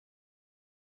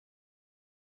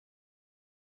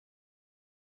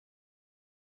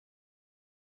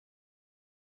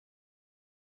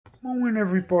Morning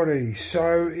everybody,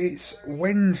 so it's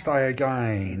Wednesday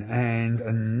again and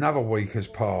another week has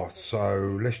passed,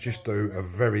 so let's just do a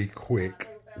very quick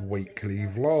weekly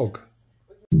vlog.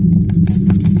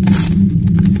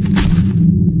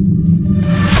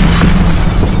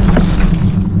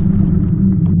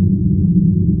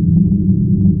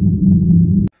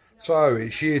 So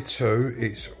it's year 2,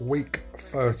 it's week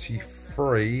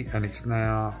 33 and it's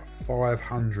now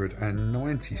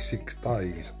 596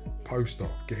 days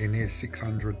post-op, getting near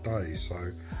 600 days,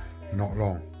 so not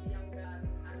long.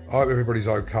 I hope everybody's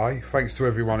okay. Thanks to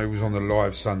everyone who was on the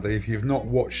live Sunday. If you've not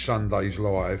watched Sunday's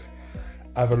live,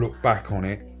 have a look back on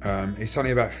it. It's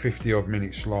only about 50 odd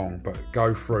minutes long, but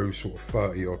go through sort of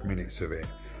 30 odd minutes of it.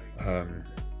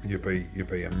 You'll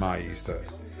be amazed at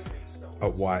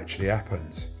what actually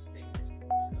happens.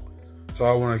 So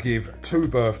I want to give 2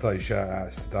 birthday shout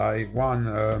outs today. One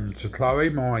to Chloe,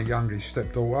 my youngest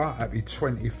stepdaughter. Happy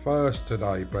 21st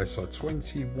today, bless her,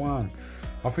 21.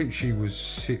 I think she was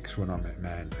 6 when I met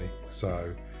Mandy.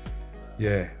 So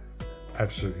yeah,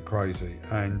 absolutely crazy.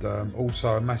 And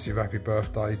also a massive happy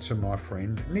birthday to my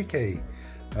friend Nikki.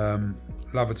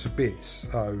 Love her to bits.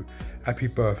 So happy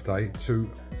birthday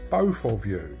to both of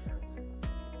you.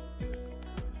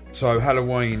 So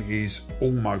Halloween is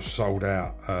almost sold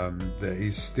out. There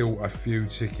is still a few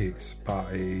tickets,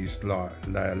 but it is like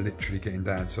they're literally getting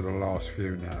down to the last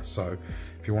few now. So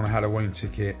if you want a Halloween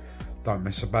ticket, don't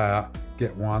mess about,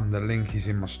 get one. The link is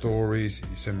in my stories,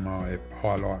 it's in my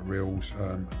highlight reels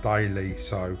daily.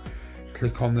 So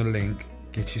click on the link,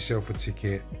 get yourself a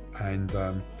ticket and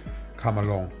come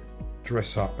along.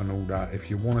 Dress up and all that. If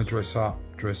you want to dress up,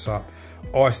 dress up.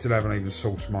 I still haven't even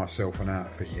sourced myself an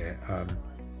outfit yet.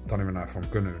 Don't even know if I'm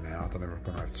gonna now. I don't know if I'm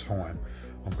gonna have time.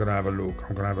 I'm gonna have a look.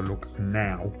 I'm gonna have a look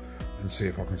now and see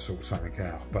if I can sort something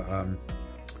out. But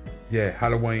yeah,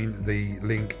 Halloween, the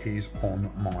link is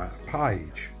on my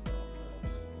page.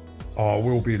 I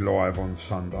will be live on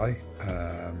Sunday.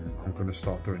 I'm gonna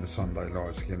start doing the Sunday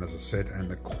lives again, as I said,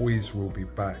 and the quiz will be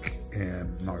back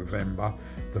in November.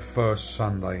 The first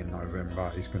Sunday in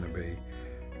November is gonna be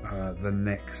the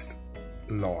next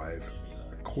live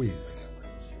quiz.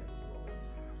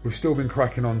 We've still been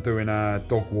cracking on doing our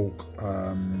dog walk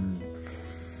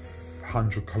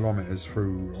 100 kilometres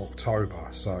through October.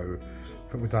 So I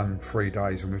think we've done 3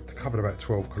 days and we've covered about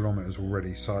 12 kilometres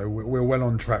already. So we're well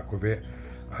on track with it.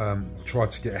 Tried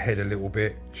to get ahead a little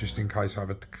bit just in case I have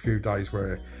a few days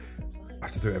where I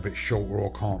have to do it a bit shorter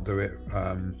or can't do it.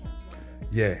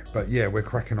 Yeah, but yeah, we're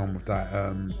cracking on with that.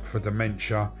 For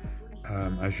dementia,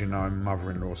 as you know,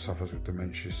 mother-in-law suffers with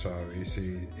dementia, so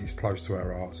it's close to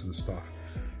our hearts and stuff.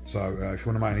 So if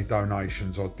you want to make any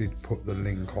donations, I did put the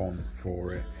link on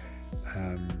for it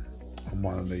on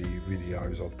one of the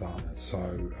videos I've done. So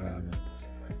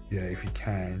yeah, if you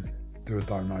can, do a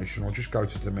donation or just go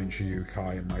to Dementia UK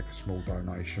and make a small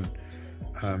donation.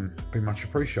 Be much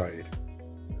appreciated.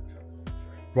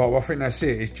 Right, well I think that's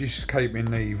it. It's just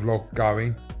keeping the vlog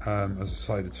going. As I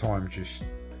say, the time just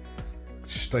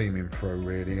steaming through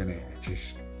really, and it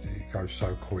goes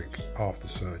so quick after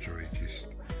surgery. Just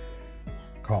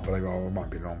can't believe it won't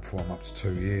be long before I'm up to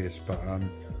 2 years. But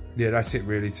yeah, that's it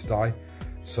really today.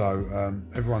 So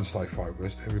everyone stay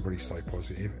focused, everybody stay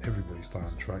positive, everybody stay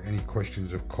on track. Any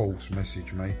questions, of course,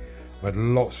 message me. I've had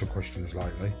lots of questions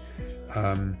lately.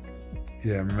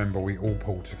 Yeah, remember, we all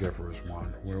pull together as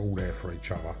one. We're all there for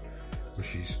each other,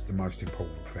 which is the most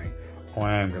important thing.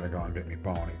 I am going to go and get my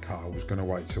Barnet cut. I was going to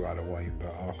wait till Halloween,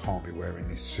 but I can't be wearing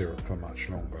this syrup for much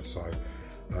longer. So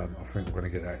I think we're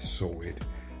going to get that sorted.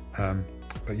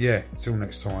 But yeah, till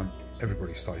next time,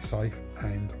 everybody stay safe,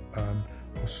 and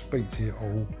I'll speak to you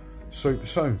all super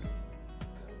soon.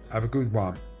 Have a good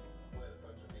one.